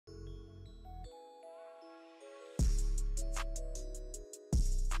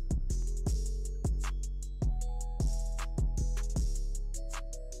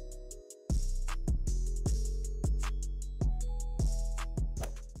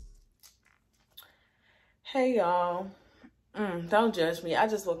Hey y'all, don't judge me. I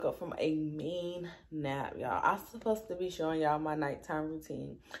just woke up from a mean nap, y'all. I'm supposed to be showing y'all my nighttime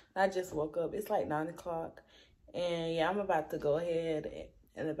routine. I just woke up. It's like 9 o'clock. And yeah, I'm about to go ahead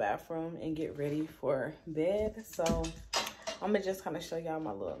in the bathroom and get ready for bed. So I'm gonna just kind of show y'all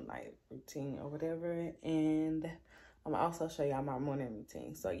my little night routine or whatever. And I'm gonna also show y'all my morning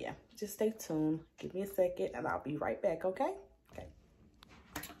routine. So yeah, just stay tuned. Give me a second and I'll be right back, okay?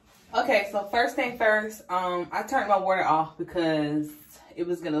 Okay, so first thing first, I turned my water off because it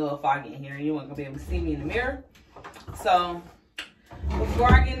was getting a little foggy in here and you weren't gonna be able to see me in the mirror. So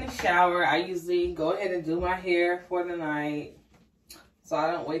before I get in the shower, I usually go ahead and do my hair for the night so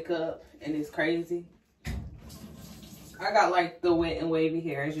I don't wake up and it's crazy. I got like the wet and wavy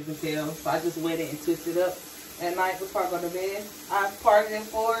hair, as you can tell, so I just wet it and twist it up at night before I go to bed. I part it in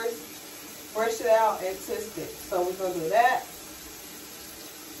fours, brush it out, and twist it. So we're gonna do that.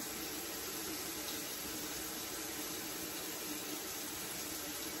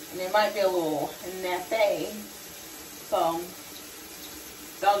 And it might be a little nappy, so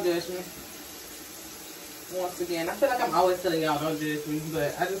don't judge me. Once again, I feel like I'm always telling y'all don't judge me,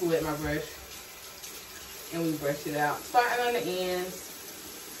 but I just wet my brush and we brush it out. Starting on the ends.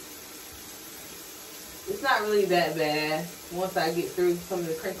 It's not really that bad once I get through some of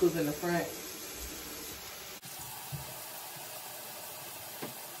the crinkles in the front.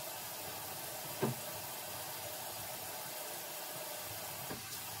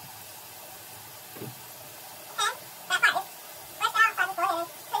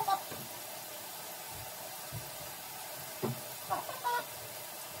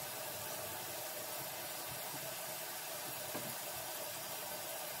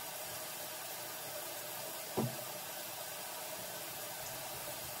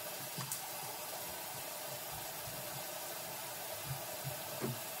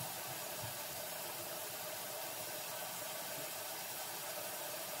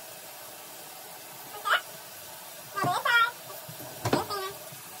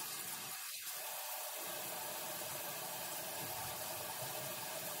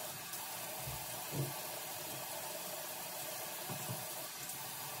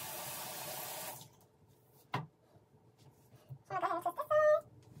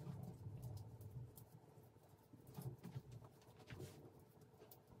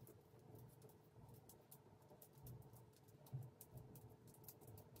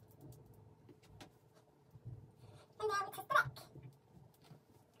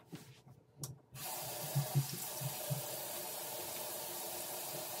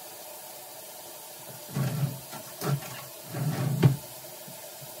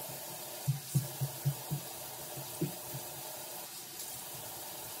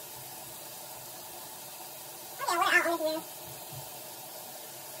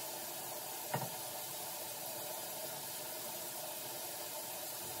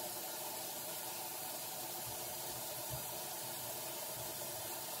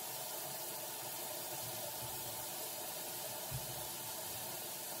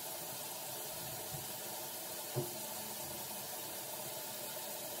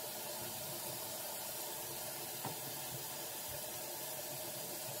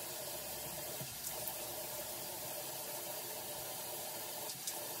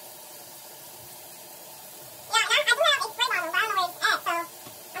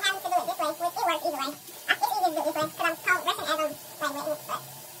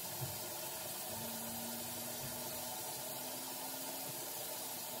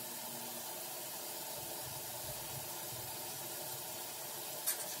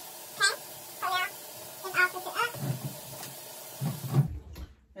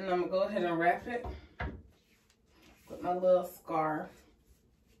 And I'm gonna go ahead and wrap it with my little scarf.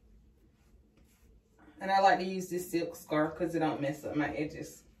 And I like to use this silk scarf because it don't mess up my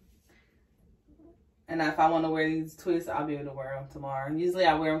edges. And if I want to wear these twists, I'll be able to wear them tomorrow. Usually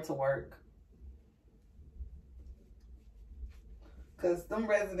I wear them to work. Because them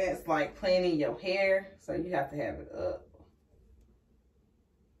residents like playing in your hair, so you have to have it up.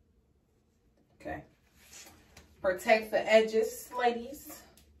 Okay. Protect the edges, ladies.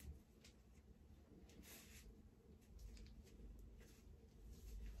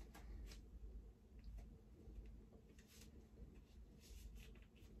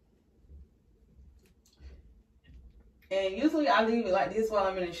 And usually I leave it like this while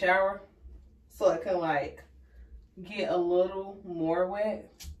I'm in the shower, so it can like get a little more wet.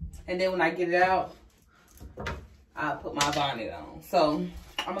 And then when I get it out, I'll put my bonnet on. So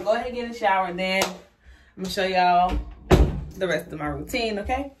I'm gonna go ahead and get in the shower, and then I'm gonna show y'all the rest of my routine,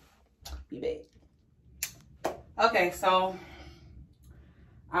 okay? Be back. Okay, so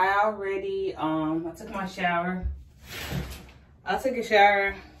I already I took my shower. I took a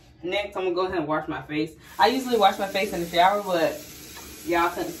shower. Next, I'm gonna go ahead and wash my face. I usually wash my face in the shower, but y'all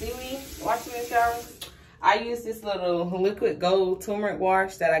couldn't see me washing in the shower. I use this little liquid gold turmeric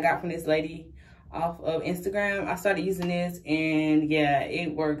wash that I got from this lady off of Instagram. I started using this, and yeah,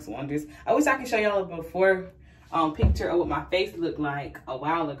 it works wonders. I wish I could show y'all a before picture of what my face looked like a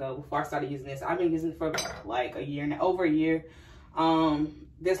while ago before I started using this. I've been using it for like a year now, over a year.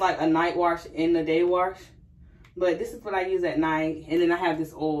 There's like a night wash and a day wash, but this is what I use at night. And then I have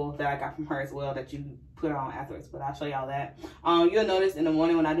this oil that I got from her as well that you put on afterwards, but I'll show y'all that. You'll notice in the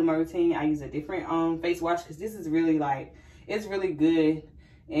morning when I do my routine, I use a different face wash, because this is really like, it's really good,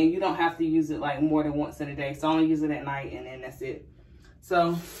 and you don't have to use it like more than once in a day. So I only use it at night, and then that's it.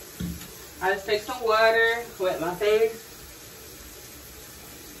 So I just take some water, wet my face,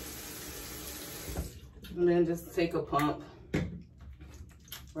 and then just take a pump,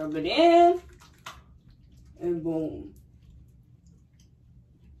 rub it in, and boom.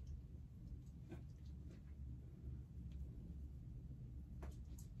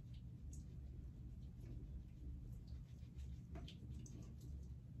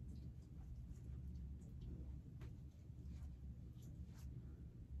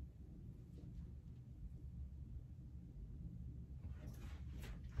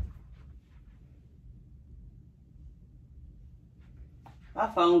 My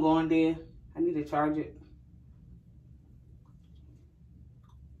phone going dead. I need to charge it.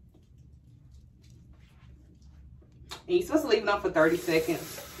 And you're supposed to leave it on for 30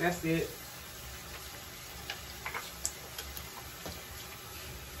 seconds. That's it.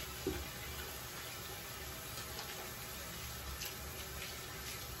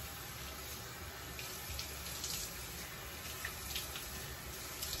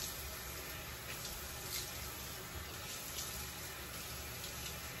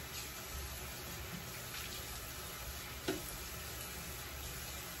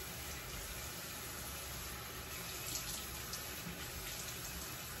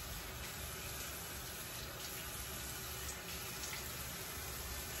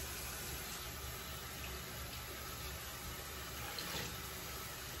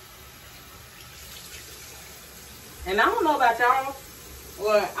 And I don't know about y'all,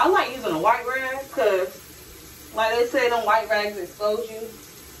 but I like using a white rag, because like they say, them white rags expose you.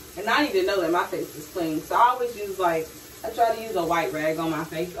 And I need to know that my face is clean. So I always use I try to use a white rag on my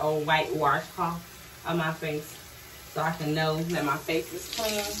face, or a white washcloth on my face, so I can know that my face is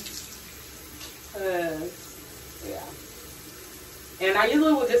clean. Yeah. And I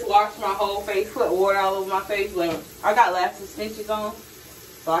usually would just wash my whole face, put water all over my face, but I got lasting stitches on,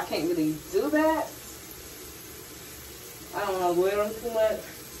 so I can't really do that. I don't want to glue them too much.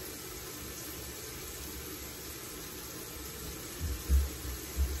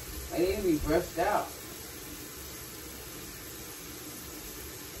 They need to be brushed out.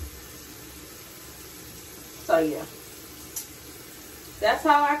 So yeah, that's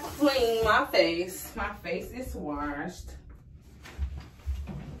how I clean my face. My face is washed.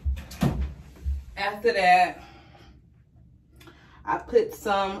 After that, I put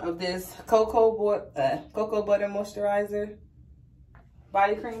some of this cocoa butter moisturizer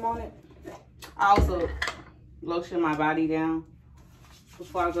body cream on it. I also lotion my body down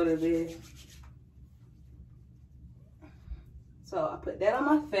before I go to bed. So I put that on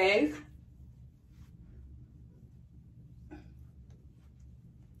my face.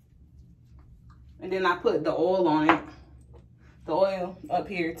 And then I put the oil on it. The oil up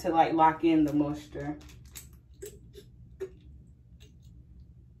here to like lock in the moisture.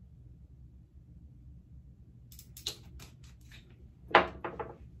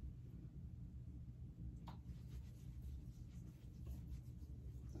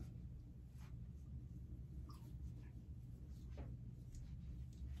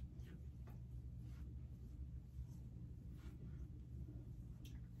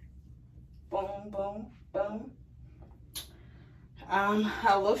 Boom, boom, boom.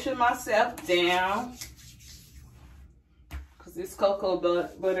 I lotion myself down, because this cocoa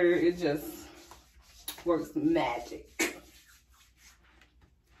butter, it just works magic.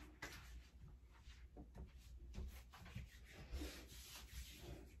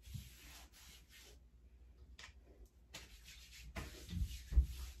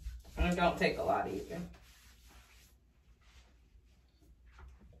 And it don't take a lot either.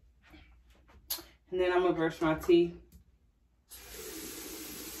 And then I'm gonna brush my teeth.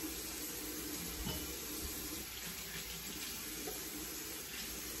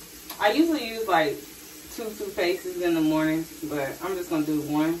 I usually use like 2 toothpastes in the morning, but I'm just gonna do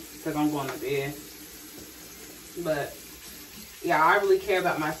one because I'm going to bed. But yeah, I really care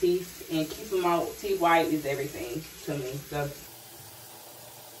about my teeth, and keeping my teeth white is everything to me. So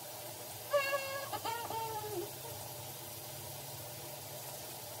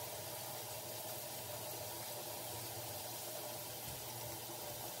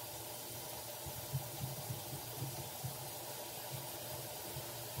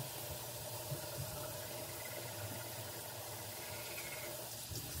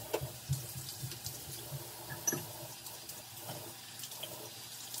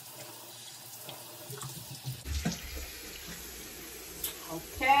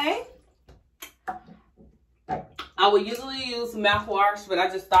okay. I would usually use mouthwash, but I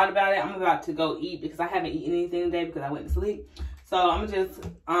just thought about it. I'm about to go eat because I haven't eaten anything today because I went to sleep. So I'm gonna just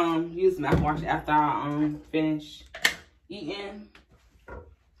use mouthwash after I finish eating.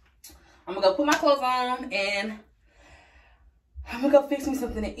 I'm gonna go put my clothes on and I'm gonna go fix me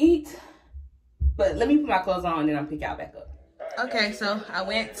something to eat. But let me put my clothes on and then I'll pick y'all back up. Okay, so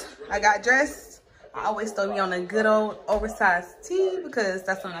I got dressed. I always throw me on a good old oversized tee because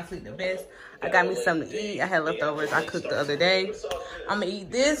that's when I sleep the best. I got me something to eat. I had leftovers I cooked the other day. I'm gonna eat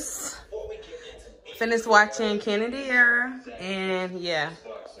this. Finished watching Kennedy Era, and yeah.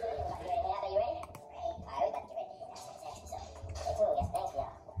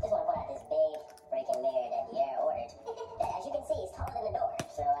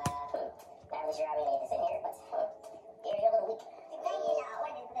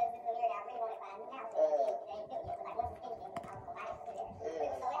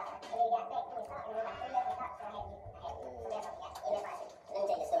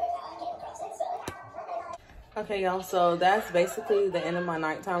 Okay, y'all, so that's basically the end of my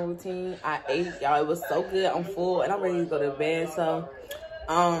nighttime routine. I ate, y'all. It was so good. I'm full and I'm ready to go to bed. So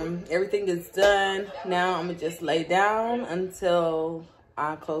everything is done. Now I'm gonna just lay down until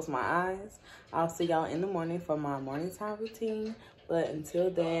I close my eyes. I'll see y'all in the morning for my morning time routine. But until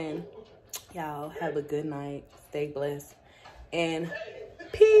then, y'all have a good night. Stay blessed and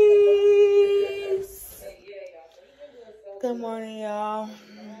peace. Good morning, y'all.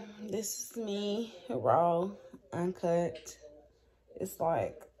 This is me, raw, uncut. It's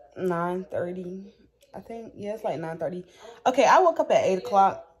like 9:30, I think. Yeah, it's like 9:30. Okay, I woke up at 8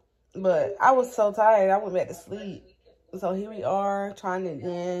 o'clock, but I was so tired, I went back to sleep. So here we are, trying it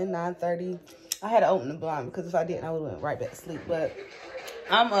again, 9:30. I had to open the blind because if I didn't, I would have went right back to sleep. But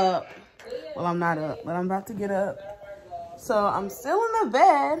I'm up. Well, I'm not up, but I'm about to get up. So I'm still in the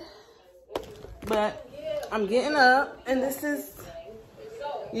bed, but I'm getting up, and this is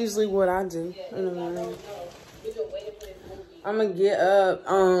usually what I do in the morning. I'm gonna get up.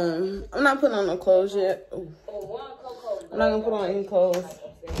 I'm not putting on no clothes yet. Ooh. I'm not gonna put on any clothes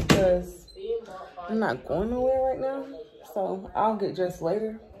because I'm not going nowhere right now. So I'll get dressed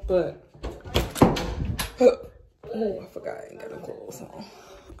later. But oh, I forgot I ain't got no clothes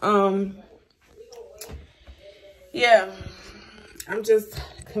on. Yeah, I'm just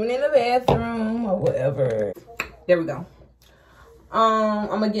coming in the bathroom or whatever. There we go. I'm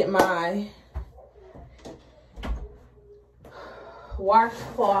gonna get my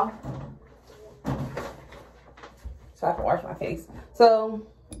washcloth so I can wash my face. So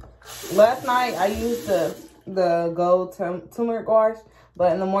last night I used the gold turmeric wash,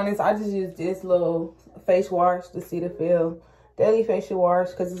 but in the mornings I just use this little face wash, the Cetaphil daily facial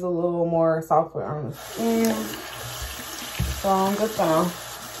wash, because it's a little more softer on the skin. So I'm just gonna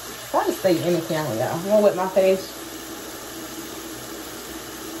try to stay in the camera, y'all. I'm gonna wet my face.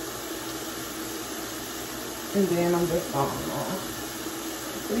 And then I'm just gonna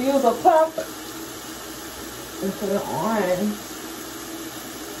use a puff and put it on.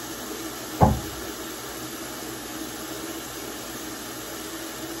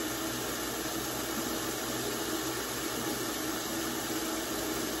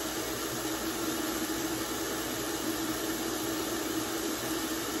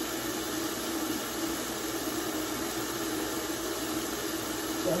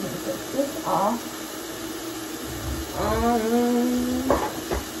 So I'm gonna take this off.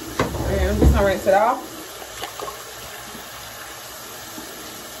 And I'm just gonna rinse it off.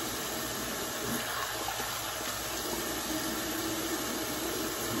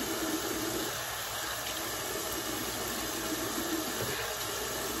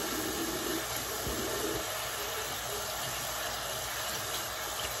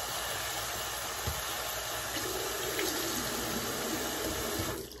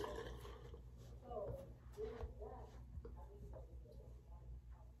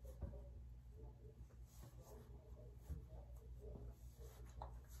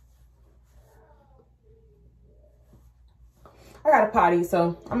 got a potty,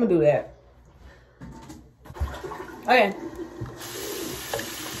 so I'm gonna do that. Okay.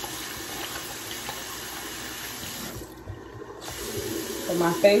 So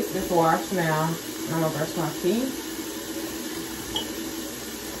my face is washed now. I'm gonna brush my teeth.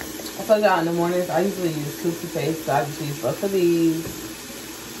 I told y'all in the mornings I usually use toothpaste, so I just use both of these.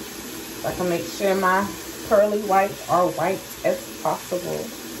 So I can make sure my pearly whites are white as possible.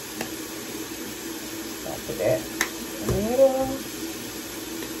 So I put that in the middle.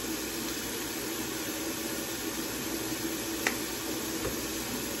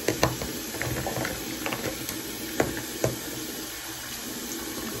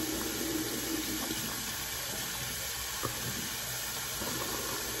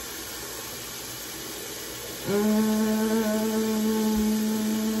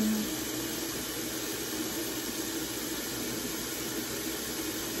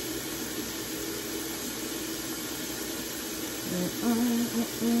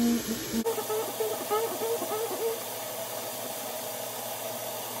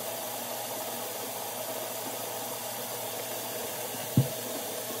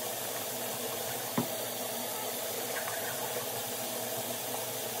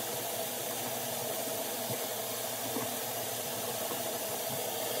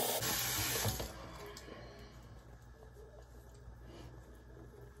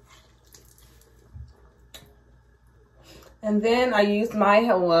 And then I use my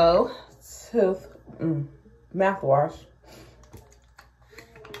Hello Tooth mouthwash.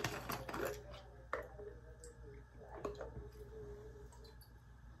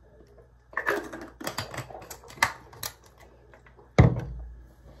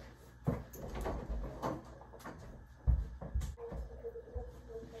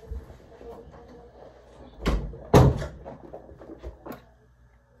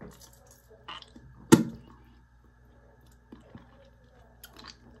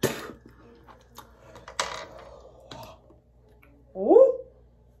 Ooh.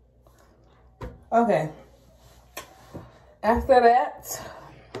 Okay. After that,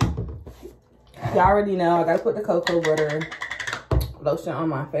 y'all already know I gotta put the cocoa butter lotion on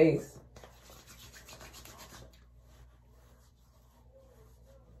my face.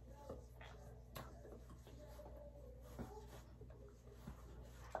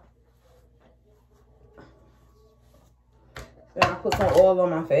 Then I put some oil on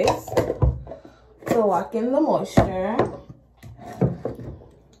my face to lock in the moisture.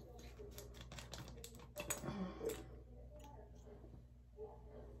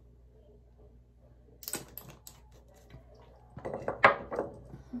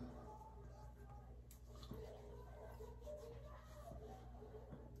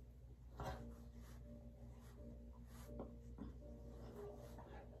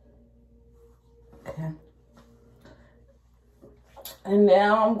 Okay. And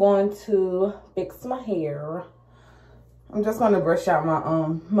now I'm going to fix my hair. I'm just going to brush out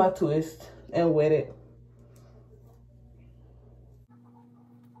my my twist and wet it.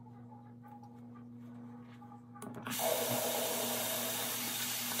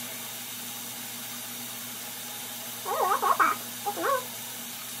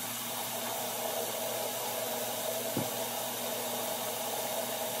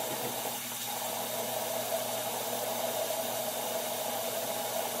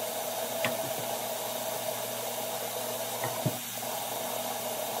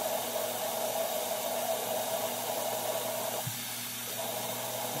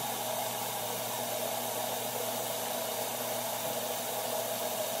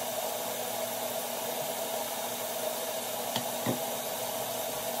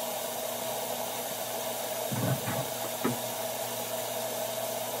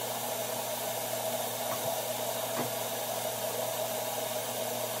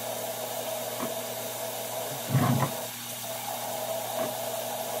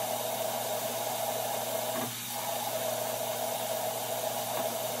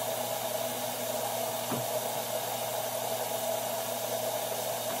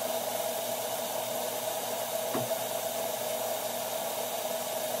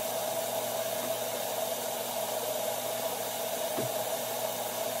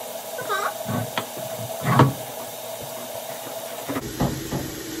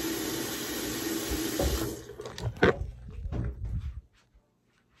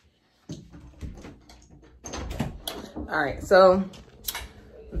 All right, so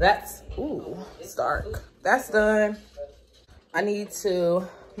that's, ooh, it's dark. That's done. I need to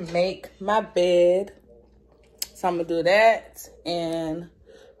make my bed. So I'm gonna do that, and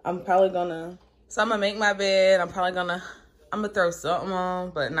I'm probably gonna, so I'm gonna make my bed. I'm probably gonna I'm gonna throw something on,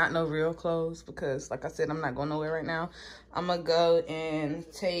 but not no real clothes because, like I said, I'm not going nowhere right now. I'm gonna go and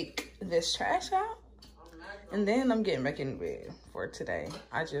take this trash out, and then I'm getting back in bed for today.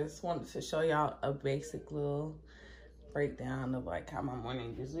 I just wanted to show y'all a basic little breakdown of like how my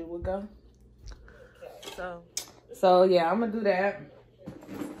morning usually would go. So yeah, I'm gonna do that.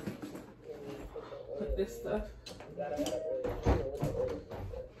 Put this stuff.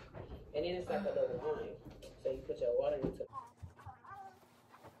 And then it's like a little wine. So you put your water into.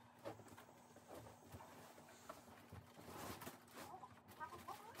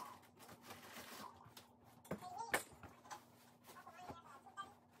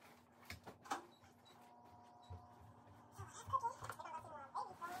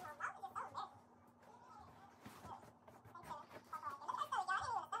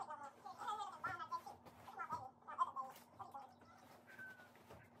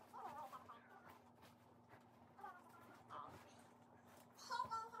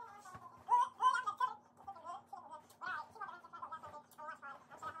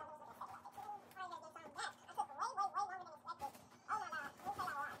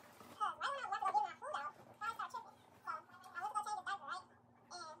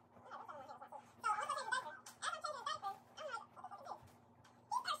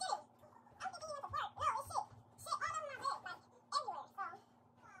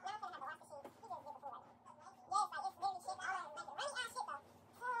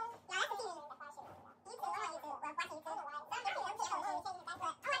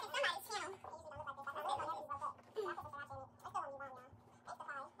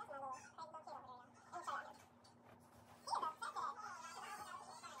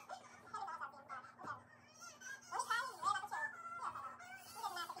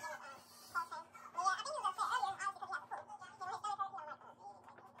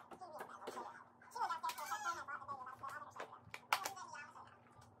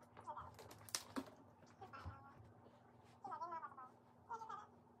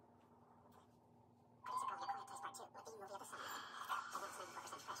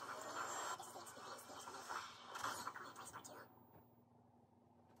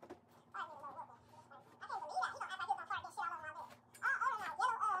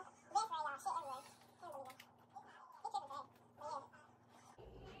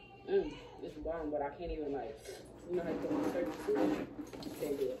 It's bomb, but I can't even like, you know how you put certain soup?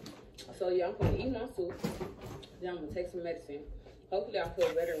 Can't do it. So yeah, I'm gonna eat my soup. Then I'm gonna take some medicine. Hopefully I'll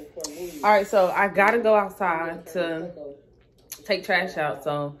feel better before moving. All right, so I gotta go outside to take trash out.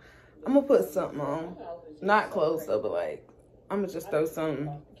 So I'm gonna put something on. Not clothes though, but like, I'm gonna just throw some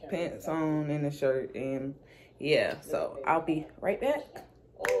pants on and a shirt and yeah, so I'll be right back.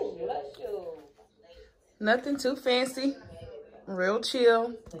 Oh, bless you. Nothing too fancy. Real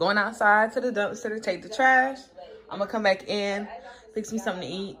chill. Going outside to the dumpster to take the trash. I'm gonna come back in, fix me something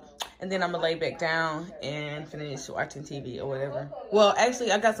to eat, and then I'm gonna lay back down and finish watching TV or whatever. Well,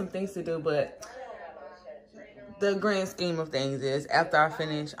 actually, I got some things to do, but the grand scheme of things is after I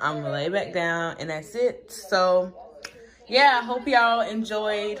finish, I'm gonna lay back down and that's it. So, yeah, I hope y'all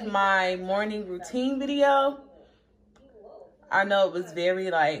enjoyed my morning routine video. I know it was very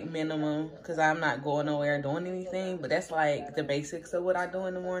like minimum because I'm not going nowhere doing anything, but that's like the basics of what I do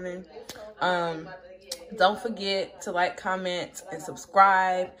in the morning. Don't forget to like, comment, and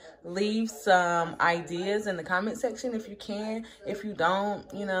subscribe. Leave some ideas in the comment section if you can. If you don't,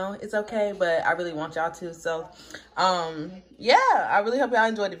 you know, it's okay, but I really want y'all to. So, yeah, I really hope y'all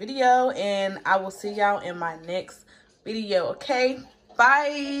enjoyed the video, and I will see y'all in my next video, okay?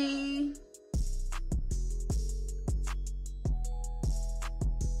 Bye!